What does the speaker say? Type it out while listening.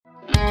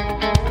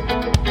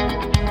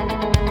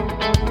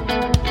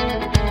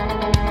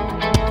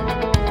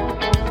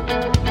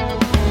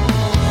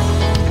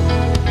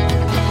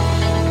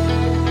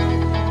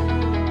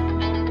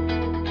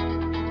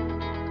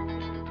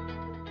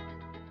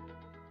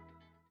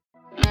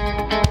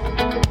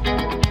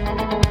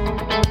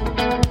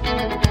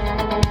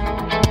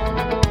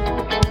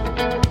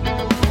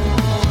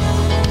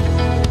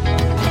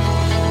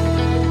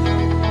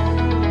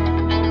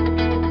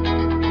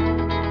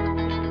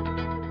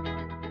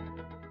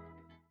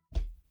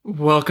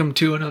Welcome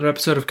to another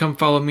episode of Come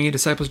Follow Me,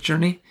 Disciples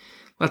Journey.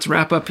 Let's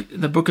wrap up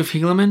the book of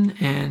Helaman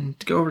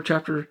and go over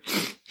chapter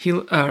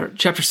 16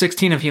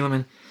 of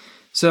Helaman.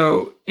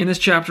 So in this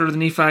chapter, the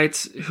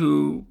Nephites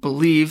who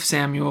believe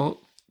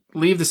Samuel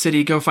leave the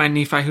city, go find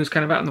Nephi, who's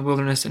kind of out in the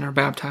wilderness, and are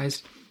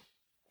baptized.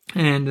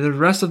 And the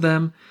rest of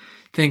them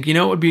think,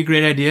 what would be a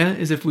great idea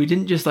is if we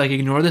didn't just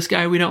ignore this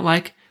guy we don't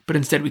like, but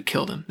instead we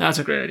killed him. That's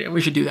a great idea.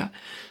 We should do that.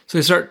 So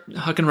they start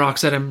hucking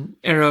rocks at him,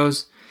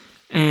 arrows,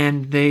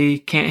 and they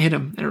can't hit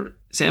him. They were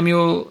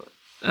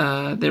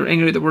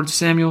angry at the words of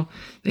Samuel.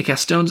 They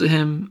cast stones at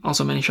him.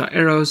 Also, many shot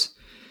arrows,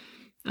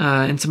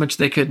 insomuch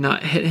they could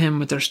not hit him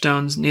with their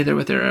stones, neither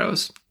with their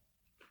arrows.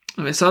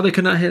 When they saw they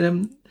could not hit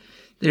him,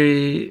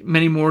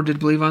 many more did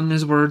believe on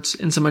his words,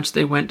 insomuch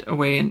they went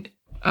away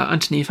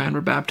unto Nephi and were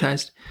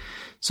baptized.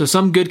 So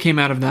some good came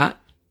out of that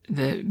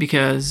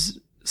because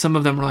some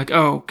of them were like,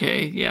 "Oh,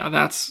 okay, yeah,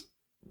 that's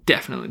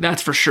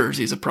for sure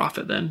he's a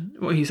prophet then.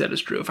 What he said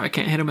is true. If I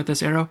can't hit him with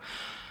this arrow,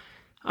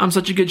 I'm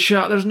such a good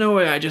shot, there's no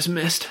way I just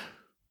missed."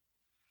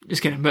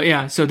 Just kidding. But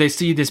yeah, so they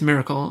see this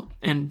miracle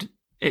and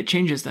it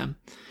changes them.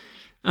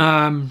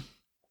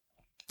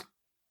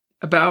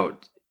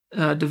 About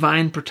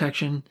divine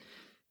protection,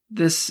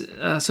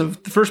 so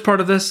the first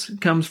part of this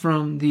comes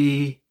from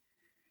the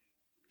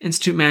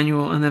Institute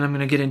Manual, and then I'm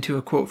going to get into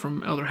a quote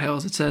from Elder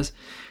Hales. It says,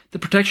 "The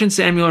protection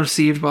Samuel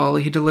received while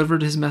he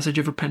delivered his message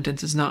of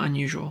repentance is not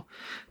unusual.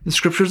 The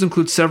scriptures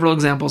include several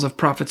examples of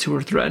prophets who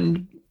were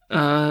threatened,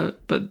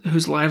 but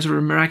whose lives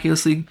were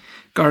miraculously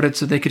guarded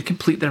so they could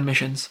complete their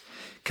missions.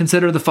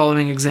 Consider the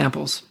following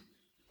examples.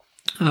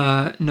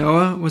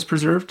 Noah was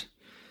preserved.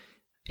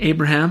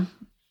 Abraham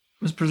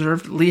was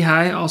preserved.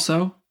 Lehi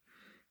also.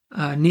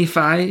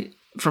 Nephi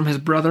from his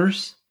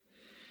brothers.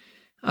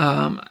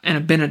 And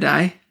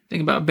Abinadi.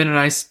 Think about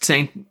Abinadi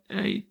saying,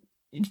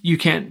 you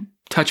can't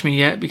touch me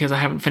yet because I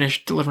haven't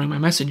finished delivering my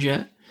message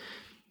yet.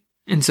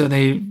 And so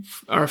they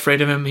are afraid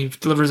of him. He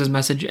delivers his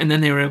message, and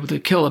then they were able to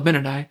kill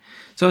Abinadi.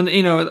 So,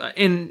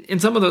 in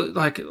some of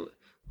the,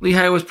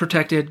 Lehi was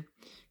protected,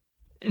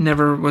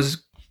 never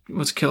was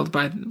killed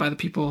by the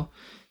people.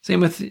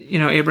 Same with,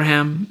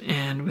 Abraham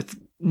and with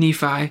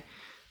Nephi.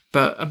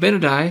 But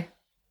Abinadi,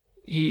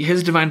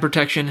 his divine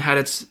protection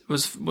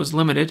was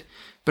limited,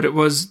 but it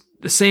was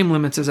the same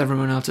limits as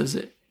everyone else's.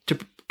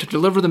 To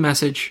deliver the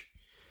message.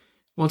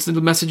 Once the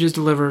message is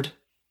delivered,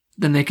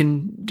 then they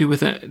can do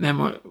with them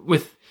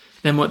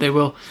what they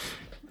will.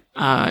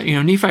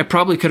 Nephi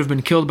probably could have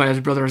been killed by his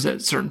brothers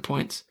at certain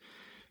points,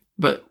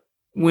 but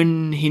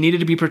when he needed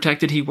to be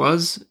protected, he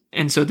was,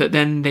 and so that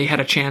then they had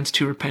a chance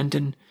to repent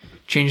and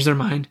change their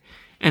mind.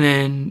 And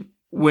then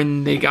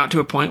when they got to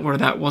a point where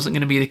that wasn't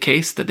going to be the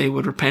case, that they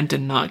would repent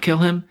and not kill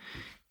him,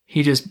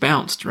 he just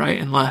bounced, right,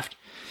 and left.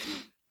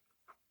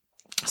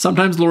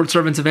 Sometimes Lord's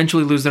servants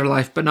eventually lose their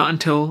life, but not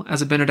until,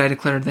 as Abinadi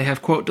declared, they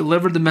have, quote,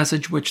 delivered the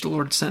message which the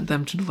Lord sent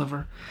them to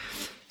deliver.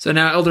 So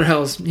now Elder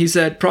Hales, he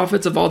said,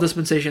 prophets of all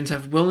dispensations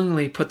have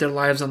willingly put their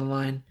lives on the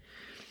line,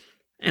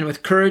 and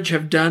with courage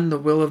have done the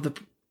will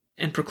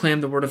and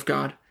proclaimed the word of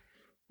God.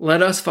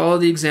 Let us follow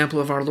the example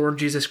of our Lord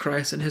Jesus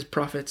Christ and his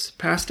prophets,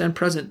 past and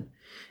present.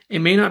 It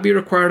may not be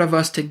required of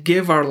us to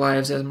give our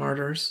lives as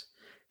martyrs,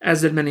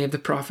 as did many of the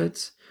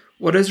prophets.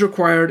 What is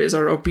required is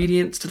our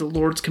obedience to the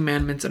Lord's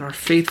commandments and our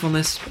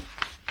faithfulness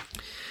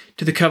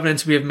to the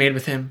covenants we have made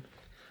with him.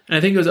 And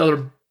I think it was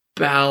Elder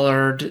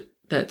Ballard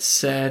that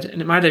said,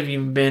 and it might have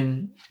even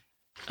been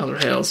Elder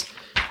Hales,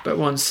 but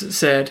once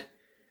said,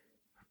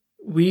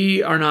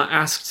 we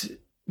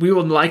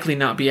will likely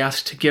not be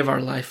asked to give our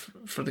life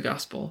for the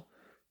gospel,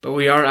 but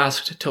we are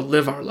asked to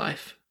live our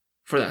life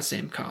for that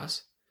same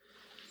cause.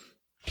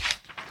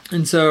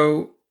 And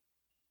so,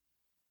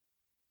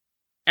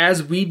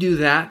 as we do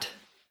that,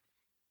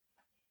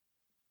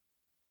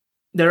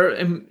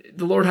 the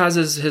Lord has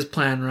his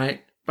plan,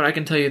 right? But I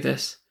can tell you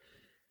this.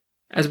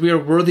 As we are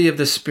worthy of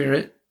the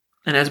Spirit,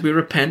 and as we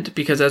repent,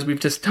 because as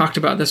we've just talked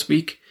about this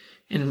week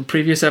in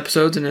previous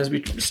episodes, and as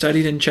we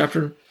studied in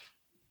chapter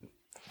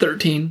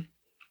 13,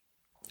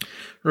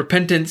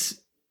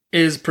 repentance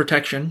is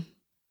protection.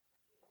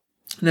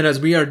 And that as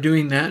we are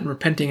doing that and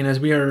repenting, and as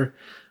we are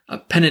a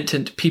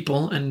penitent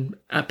people and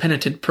a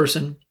penitent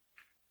person,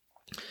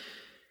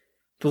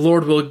 the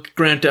Lord will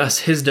grant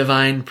us his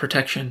divine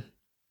protection.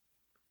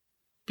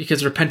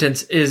 Because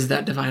repentance is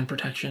that divine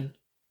protection.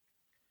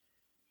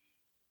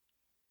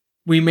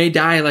 We may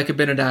die like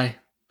Abinadi.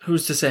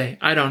 Who's to say?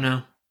 I don't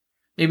know.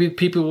 Maybe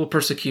people will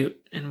persecute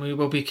and we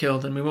will be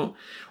killed and we won't.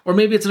 Or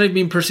maybe it's not even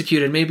being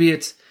persecuted. Maybe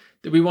it's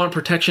that we want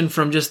protection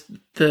from just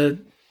the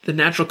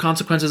natural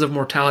consequences of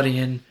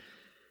mortality.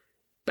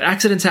 But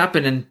accidents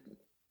happen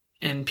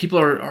and people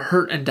are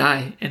hurt and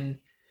die. And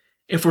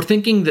if we're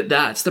thinking that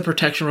that's the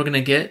protection we're going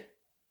to get,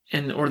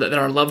 or that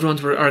our loved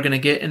ones are going to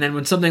get, and then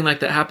when something like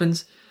that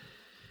happens,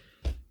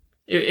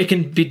 it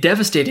can be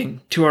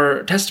devastating to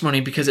our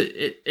testimony because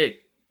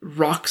it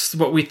rocks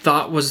what we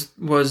thought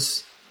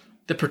was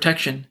the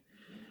protection.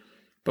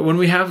 But when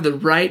we have the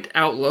right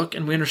outlook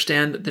and we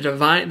understand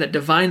that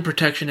divine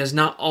protection is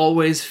not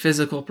always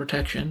physical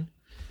protection,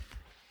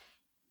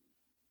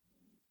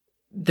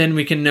 then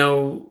we can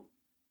know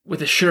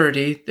with a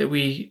surety that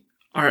we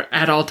are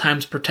at all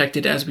times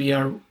protected as we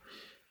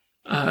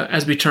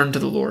turn to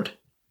the Lord.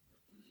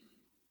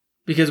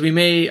 Because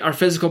our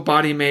physical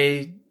body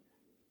may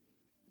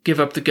give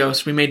up the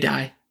ghost. We may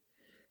die.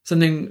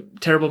 Something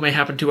terrible may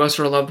happen to us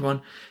or a loved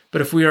one.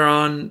 But if we are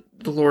on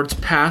the Lord's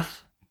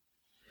path,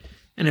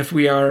 and if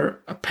we are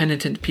a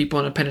penitent people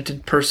and a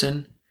penitent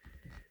person,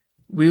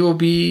 we will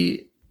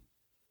be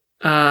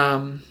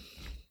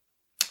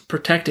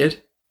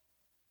protected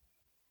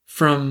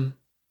from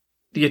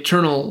the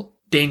eternal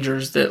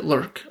dangers that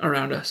lurk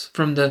around us,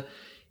 from the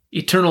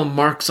eternal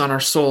marks on our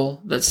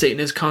soul that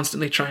Satan is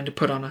constantly trying to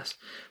put on us,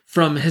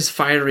 from his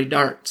fiery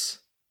darts.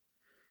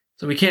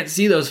 So we can't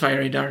see those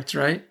fiery darts,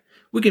 right?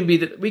 We can be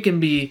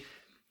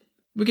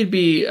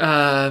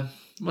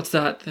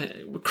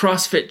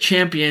CrossFit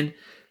champion,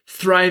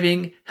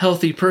 thriving,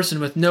 healthy person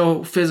with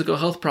no physical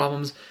health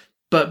problems,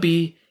 but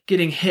be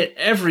getting hit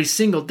every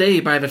single day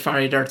by the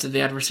fiery darts of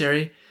the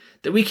adversary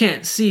that we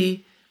can't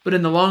see, but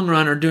in the long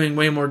run are doing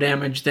way more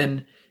damage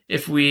than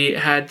if we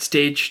had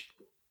stage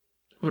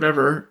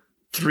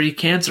 3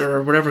 cancer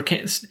or whatever.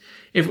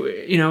 If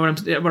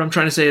what I'm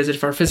trying to say is that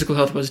if our physical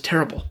health was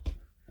terrible.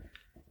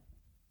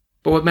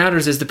 But what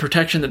matters is the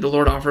protection that the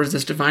Lord offers,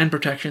 this divine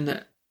protection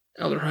that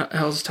Elder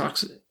Hells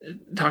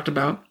talked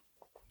about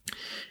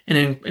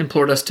and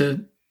implored us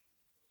to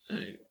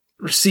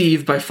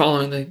receive by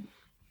following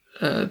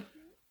the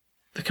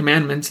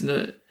commandments and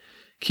the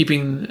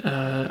keeping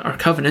our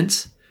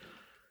covenants.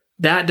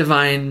 That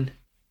divine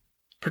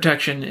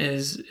protection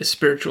is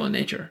spiritual in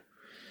nature.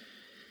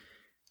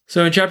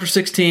 So in chapter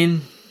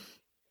 16,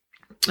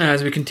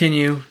 as we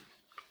continue,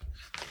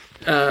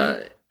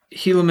 Helaman,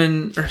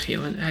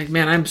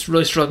 I'm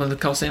really struggling to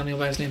call Samuel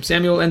by his name.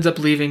 Samuel ends up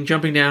leaving,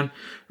 jumping down,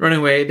 running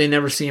away. They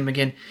never see him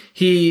again.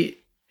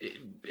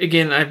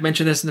 I've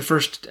mentioned this in the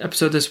first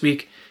episode this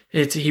week.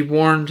 He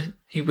warned,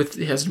 he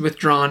has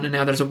withdrawn, and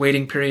now there's a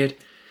waiting period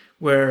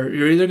where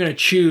you're either going to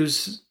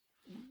choose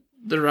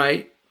the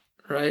right?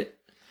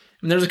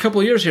 And there's a couple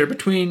of years here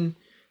between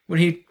when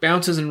he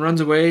bounces and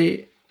runs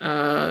away.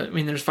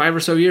 There's 5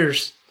 or so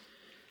years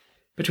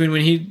between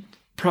when he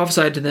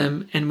prophesied to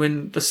them and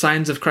when the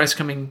signs of Christ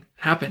coming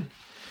happen.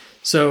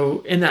 So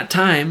in that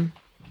time,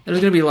 there's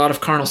going to be a lot of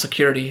carnal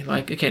security.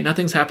 Like, okay,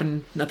 nothing's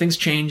happened, nothing's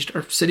changed,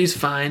 our city's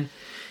fine.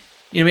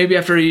 Maybe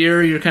after a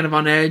year, you're kind of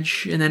on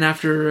edge, and then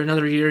after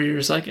another year, you're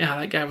just like,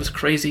 that guy was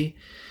crazy.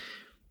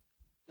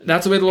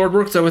 That's the way the Lord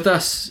works, though, with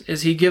us,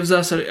 is he gives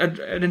us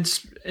an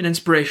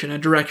inspiration, a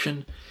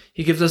direction.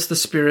 He gives us the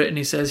Spirit, and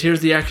he says, here's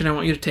the action I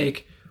want you to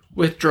take.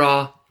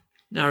 Withdraw.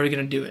 Now are you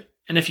going to do it?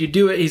 And if you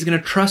do it, he's going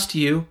to trust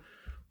you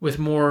with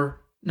more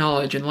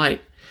knowledge and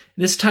light.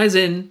 And this ties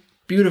in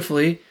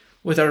beautifully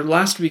with our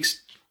last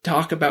week's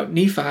talk about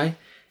Nephi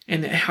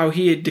and how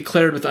he had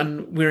declared with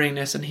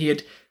unweariness and he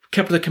had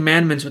kept the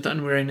commandments with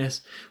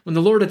unweariness. When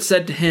the Lord had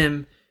said to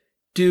him,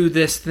 do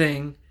this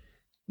thing,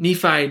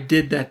 Nephi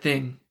did that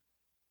thing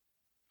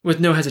with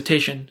no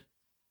hesitation.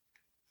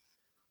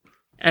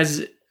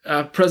 As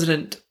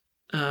President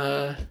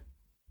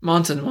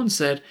Monson once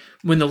said,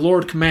 when the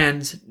Lord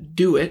commands,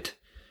 do it.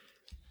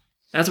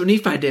 That's what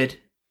Nephi did.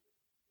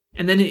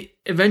 And then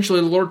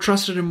eventually the Lord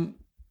trusted him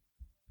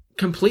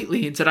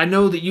completely and said, I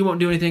know that you won't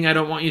do anything I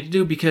don't want you to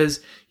do because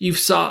you've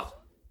sought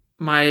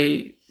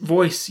my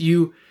voice.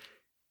 You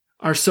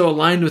are so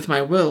aligned with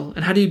my will.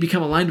 And how do you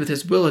become aligned with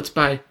his will? It's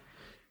by,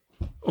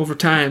 over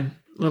time,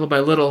 little by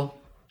little,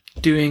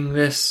 doing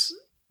this,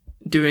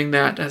 doing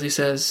that, as he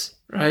says,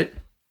 right?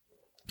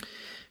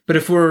 But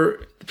if we're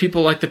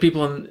people like the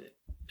people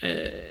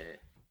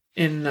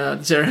in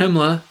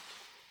Zarahemla,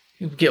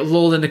 you get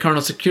lulled into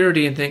carnal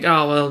security and think,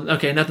 oh, well,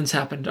 okay, nothing's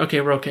happened.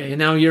 Okay, we're okay. And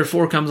now year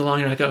 4 comes along,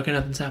 you're like, okay,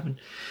 nothing's happened.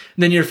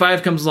 And then year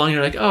 5 comes along,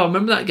 you're like, oh,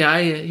 remember that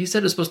guy? He said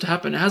it was supposed to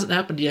happen. It hasn't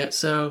happened yet,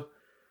 so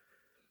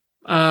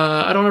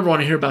I don't ever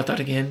want to hear about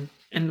that again.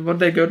 And what do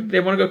they go? They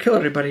want to go kill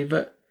everybody.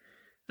 But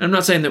I'm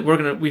not saying that we're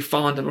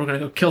gonna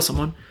go kill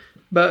someone,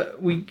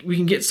 but we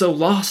can get so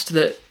lost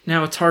that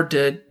now it's hard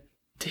to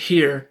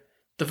hear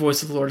the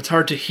voice of the Lord. It's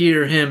hard to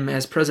hear him,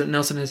 as President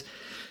Nelson has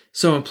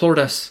so implored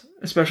us,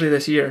 especially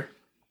this year.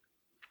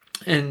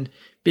 And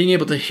being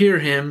able to hear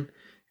him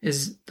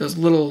is those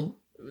little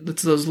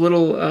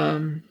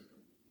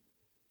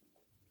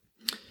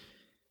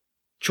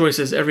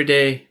choices every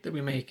day that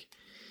we make.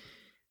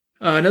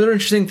 Another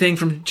interesting thing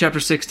from chapter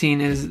 16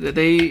 is that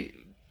they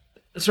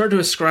start to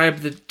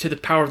ascribe to the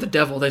power of the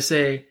devil. They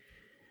say,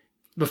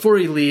 before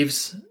he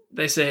leaves,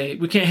 they say,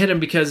 we can't hit him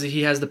because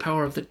he has the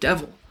power of the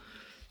devil.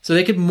 So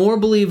they could more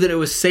believe that it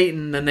was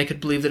Satan than they could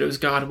believe that it was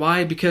God.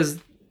 Why? Because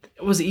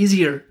it was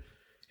easier.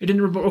 It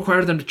didn't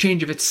require them to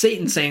change. If it's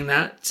Satan saying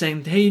that,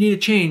 saying, hey, you need to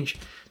change,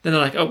 then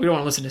they're like, oh, we don't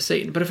want to listen to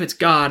Satan. But if it's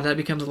God, that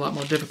becomes a lot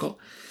more difficult.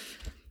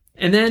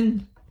 And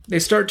then they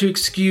start to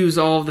excuse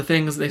all of the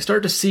things. They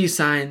start to see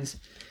signs.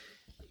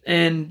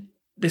 And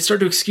they start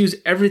to excuse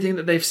everything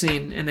that they've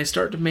seen. And they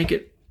start to make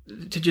it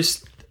to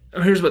just,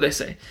 here's what they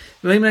say.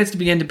 The Lamanites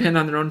began to depend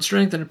on their own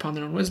strength and upon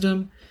their own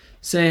wisdom,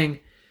 saying,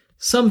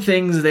 some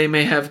things they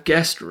may have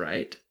guessed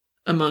right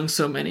among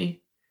so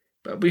many,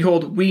 But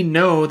behold, we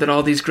know that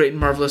all these great and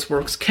marvelous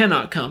works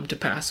cannot come to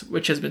pass,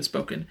 which has been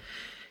spoken.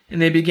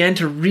 And they began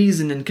to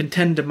reason and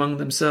contend among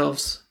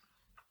themselves,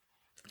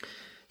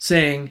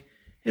 saying,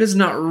 It is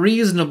not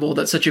reasonable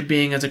that such a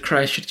being as a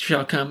Christ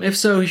shall come. If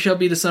so, he shall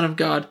be the Son of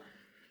God.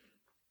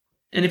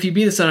 And if he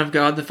be the Son of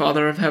God, the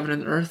Father of heaven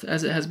and earth,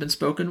 as it has been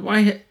spoken,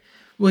 why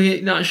will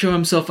he not show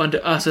himself unto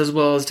us as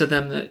well as to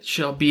them that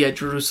shall be at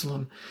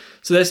Jerusalem?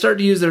 So they start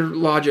to use their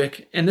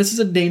logic, and this is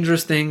a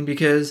dangerous thing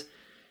because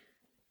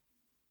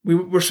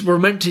we're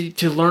meant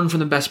to learn from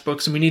the best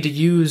books, and we need to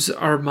use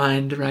our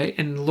mind, right?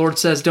 And the Lord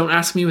says, don't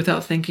ask me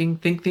without thinking,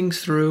 think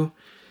things through.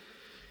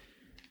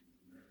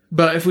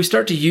 But if we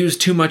start to use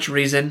too much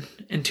reason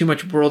and too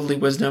much worldly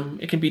wisdom,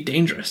 it can be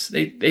dangerous.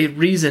 They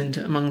reasoned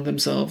among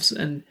themselves,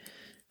 and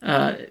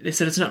they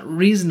said it's not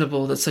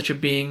reasonable that such a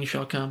being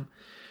shall come.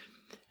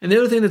 And the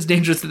other thing that's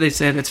dangerous that they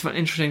said, that's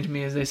interesting to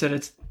me, is they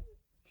said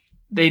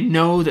they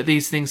know that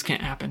these things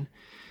can't happen.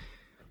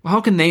 Well,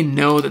 how can they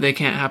know that they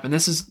can't happen?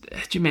 This is,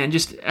 man,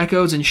 just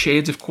echoes and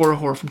shades of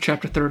Korihor from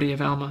chapter 30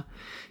 of Alma.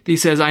 He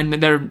says,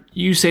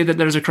 you say that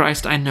there's a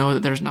Christ, I know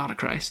that there's not a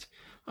Christ.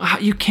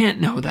 You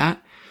can't know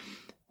that.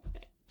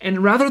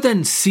 And rather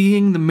than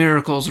seeing the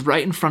miracles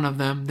right in front of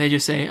them, they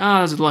just say,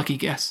 that's a lucky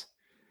guess.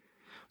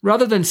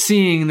 Rather than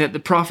seeing that the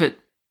prophet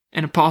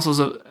and apostles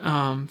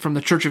from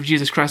the Church of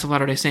Jesus Christ of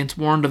Latter-day Saints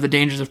warned of the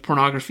dangers of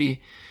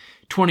pornography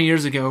 20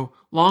 years ago,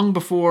 long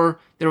before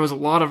there was a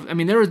lot of,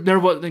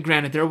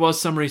 there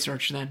was some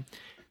research then,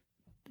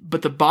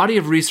 but the body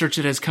of research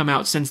that has come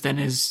out since then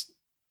is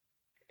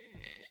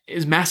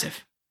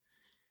massive.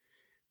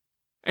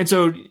 And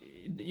so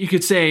you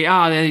could say,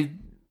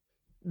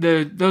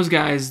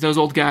 those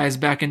old guys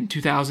back in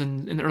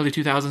the early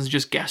 2000s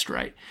just guessed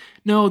right.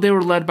 No, they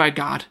were led by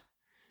God.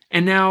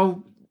 And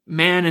now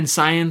man and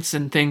science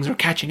and things are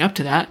catching up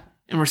to that,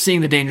 and we're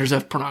seeing the dangers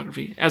of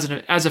pornography as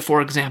a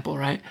for example,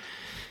 right?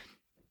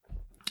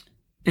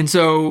 And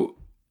so,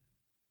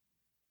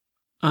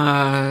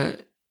 as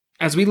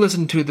we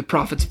listen to the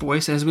prophet's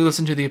voice, as we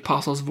listen to the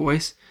apostle's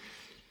voice,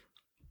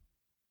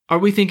 are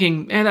we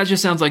thinking, that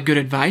just sounds like good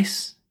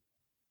advice?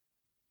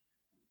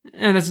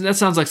 And that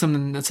sounds like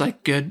something that's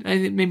like good.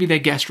 Maybe they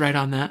guessed right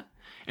on that.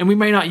 And we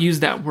might not use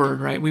that word,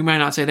 right? We might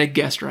not say they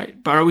guessed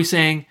right. But are we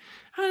saying,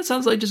 it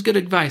sounds like just good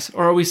advice?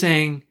 Or are we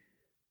saying,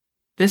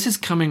 this is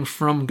coming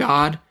from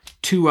God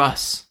to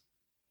us?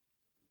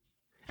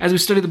 As we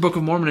study the Book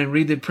of Mormon and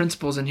read the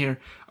principles in here,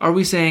 are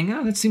we saying,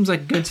 that seems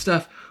like good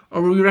stuff?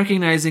 Or are we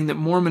recognizing that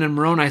Mormon and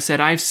Moroni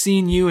said, I've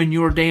seen you in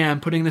your day, I'm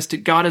putting this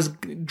God has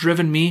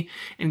driven me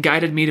and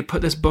guided me to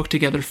put this book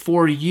together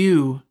for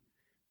you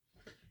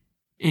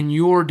in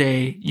your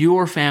day,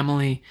 your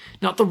family,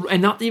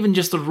 not even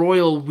just the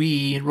royal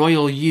we and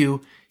royal you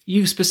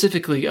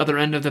specifically, other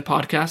end of the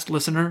podcast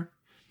listener,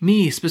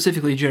 me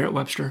specifically, Jarrett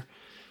Webster.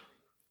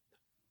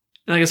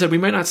 And like I said, we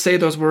might not say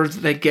those words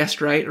that they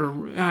guessed right,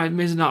 or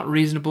it's not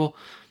reasonable,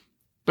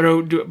 but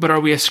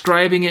are we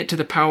ascribing it to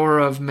the power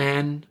of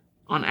man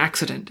on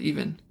accident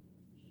even?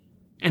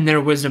 And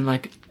their wisdom,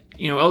 like,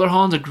 Elder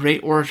Holland's a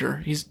great orator.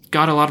 He's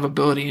got a lot of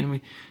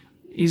ability,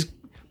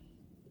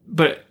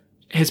 but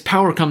his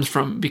power comes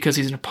because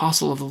he's an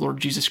apostle of the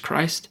Lord Jesus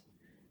Christ,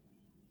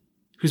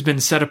 who's been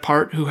set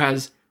apart, who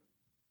has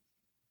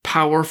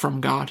power from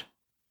God.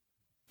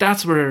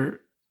 That's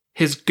where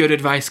his good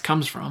advice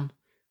comes from.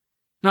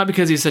 Not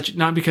because he's a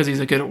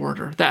good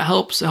orator. That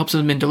helps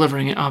him in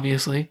delivering it,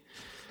 obviously.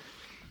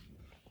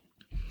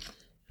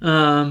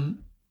 The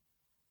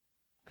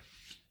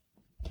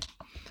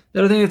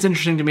other thing that's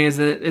interesting to me is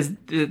the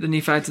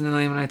Nephites and the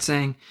Lamanites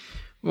saying,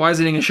 why is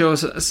he going to show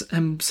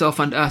himself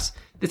unto us?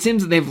 It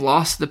seems that they've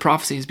lost the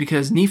prophecies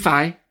because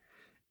Nephi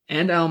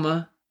and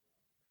Alma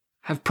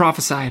have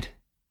prophesied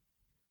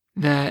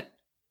that,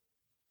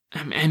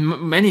 and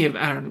many of,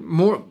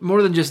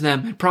 more than just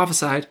them, had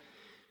prophesied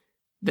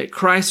that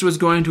Christ was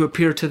going to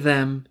appear to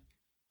them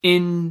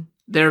in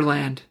their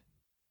land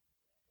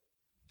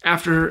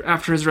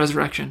after his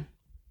resurrection.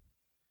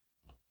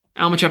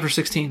 Alma chapter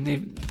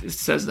 16, it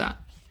says that.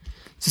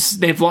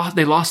 They lost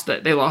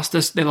the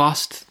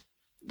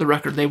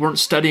record. They weren't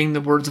studying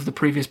the words of the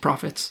previous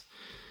prophets.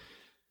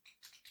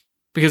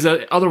 Because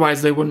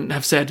otherwise they wouldn't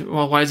have said,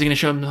 well, why is he going to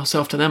show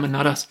himself to them and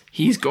not us?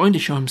 He's going to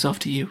show himself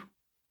to you.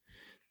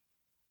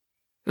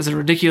 That's a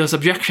ridiculous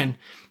objection.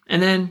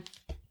 And then,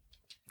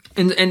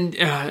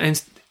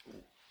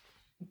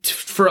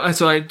 sorry,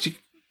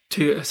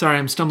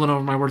 I'm stumbling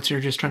over my words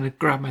here, just trying to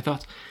grab my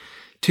thoughts.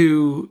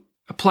 To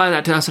apply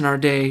that to us in our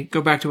day,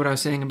 go back to what I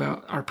was saying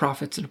about our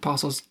prophets and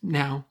apostles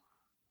now.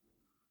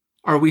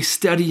 Are we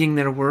studying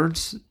their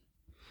words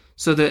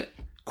so that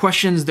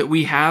questions that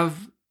we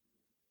have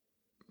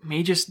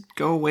may just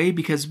go away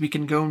because we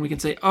can go and we can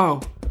say,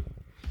 oh,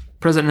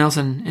 President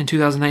Nelson in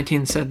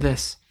 2019 said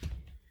this.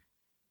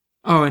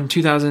 Oh, in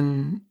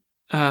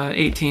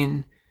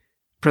 2018,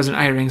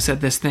 President Eyring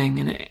said this thing.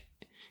 And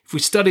if we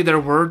study their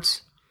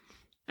words,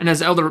 and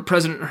as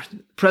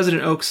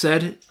President Oaks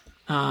said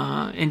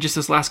in just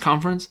this last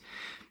conference,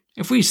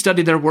 if we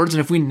study their words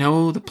and if we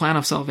know the plan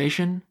of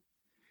salvation,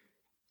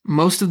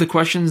 most of the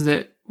questions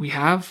that we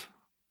have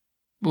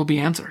will be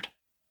answered.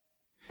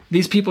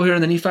 These people here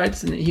in the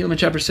Nephites in Helaman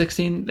chapter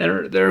 16,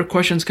 their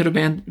questions could have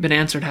been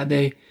answered had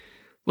they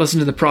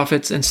listened to the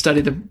prophets and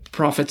studied the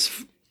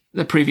prophets,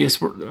 the previous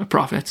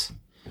prophets.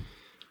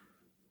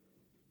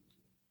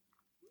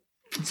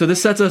 So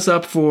this sets us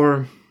up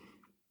for,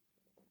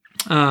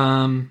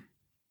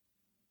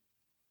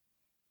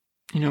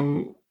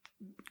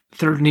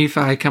 third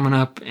Nephi coming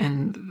up,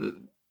 and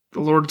the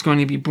Lord's going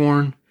to be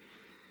born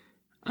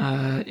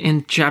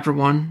in chapter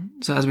 1.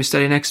 So as we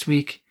study next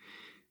week,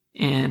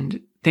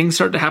 and things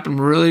start to happen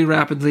really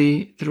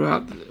rapidly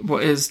throughout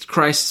what is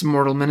Christ's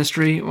mortal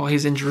ministry while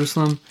he's in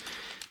Jerusalem.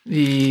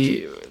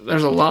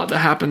 There's a lot that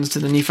happens to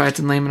the Nephites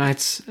and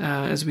Lamanites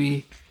as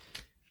we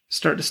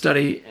start to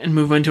study and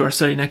move into our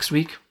study next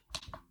week.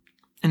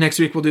 And next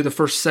week we'll do the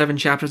first 7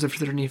 chapters of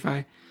 3rd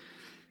Nephi.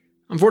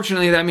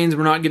 Unfortunately, that means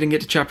we're not going to get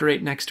to chapter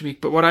 8 next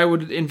week. But what I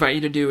would invite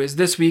you to do is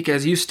this week,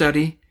 as you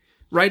study,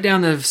 write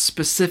down the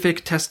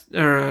specific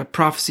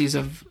prophecies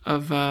of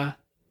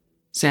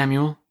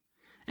Samuel,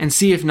 and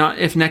see if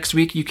next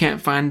week you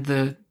can't find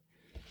the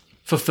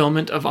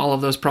fulfillment of all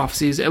of those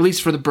prophecies, at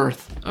least for the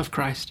birth of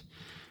Christ.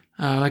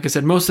 Like I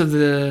said, most of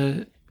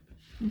the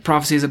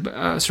prophecies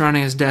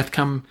surrounding his death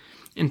come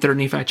in 3rd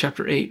Nephi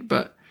chapter 8,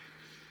 but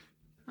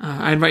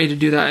I invite you to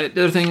do that.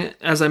 The other thing,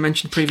 as I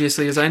mentioned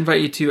previously, is I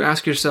invite you to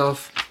ask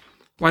yourself,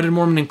 why did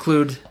Mormon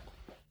include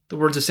the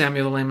words of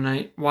Samuel the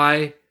Lamanite?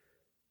 Why,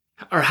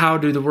 or how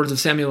do the words of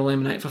Samuel the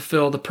Lamanite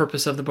fulfill the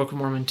purpose of the Book of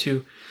Mormon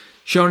to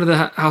show unto the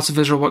house of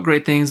Israel what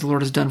great things the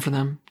Lord has done for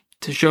them,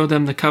 to show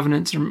them the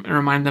covenants and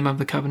remind them of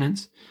the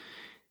covenants,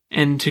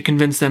 and to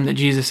convince them that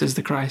Jesus is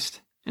the Christ,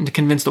 and to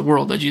convince the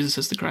world that Jesus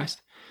is the Christ?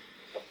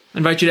 I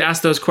invite you to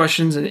ask those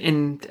questions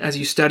and as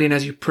you study and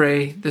as you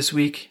pray this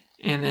week,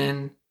 and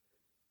then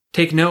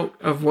take note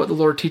of what the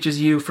Lord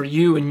teaches you for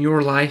you in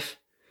your life,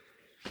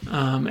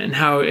 and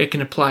how it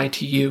can apply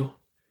to you.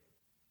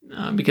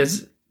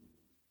 Because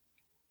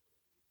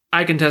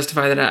I can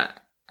testify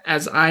that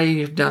as I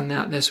have done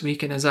that this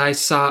week, and as I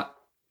sought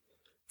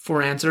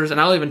for answers, and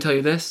I'll even tell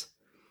you this,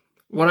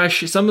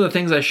 some of the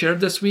things I shared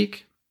this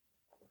week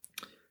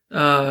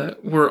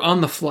were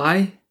on the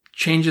fly,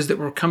 changes that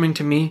were coming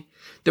to me,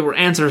 that were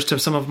answers to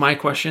some of my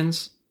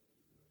questions,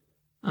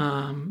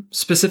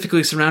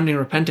 specifically surrounding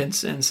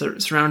repentance and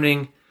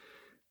surrounding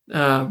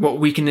what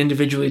we can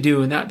individually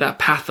do, and that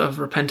path of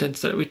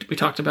repentance that we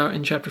talked about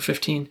in chapter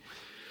 15.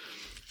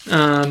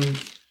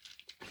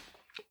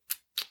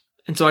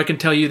 And so I can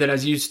tell you that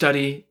as you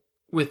study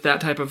with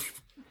that type of,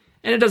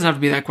 and it doesn't have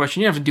to be that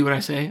question, you don't have to do what I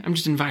say, I'm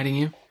just inviting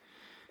you.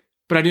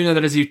 But I do know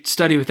that as you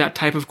study with that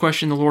type of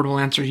question, the Lord will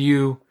answer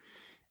you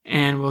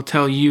and will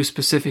tell you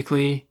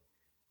specifically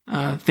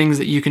things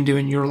that you can do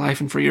in your life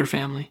and for your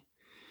family.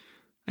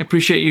 I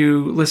appreciate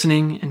you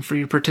listening and for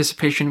your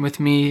participation with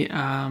me.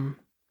 I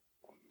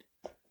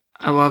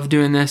love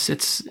doing this.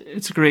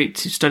 It's great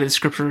to study the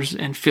scriptures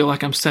and feel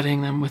like I'm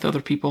studying them with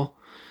other people.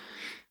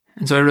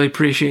 And so I really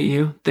appreciate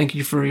you. Thank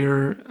you for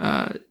your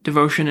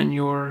devotion and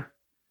your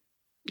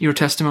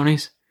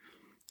testimonies.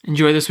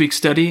 Enjoy this week's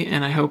study,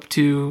 and I hope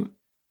to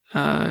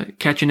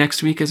catch you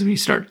next week as we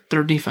start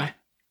 3rd Nephi.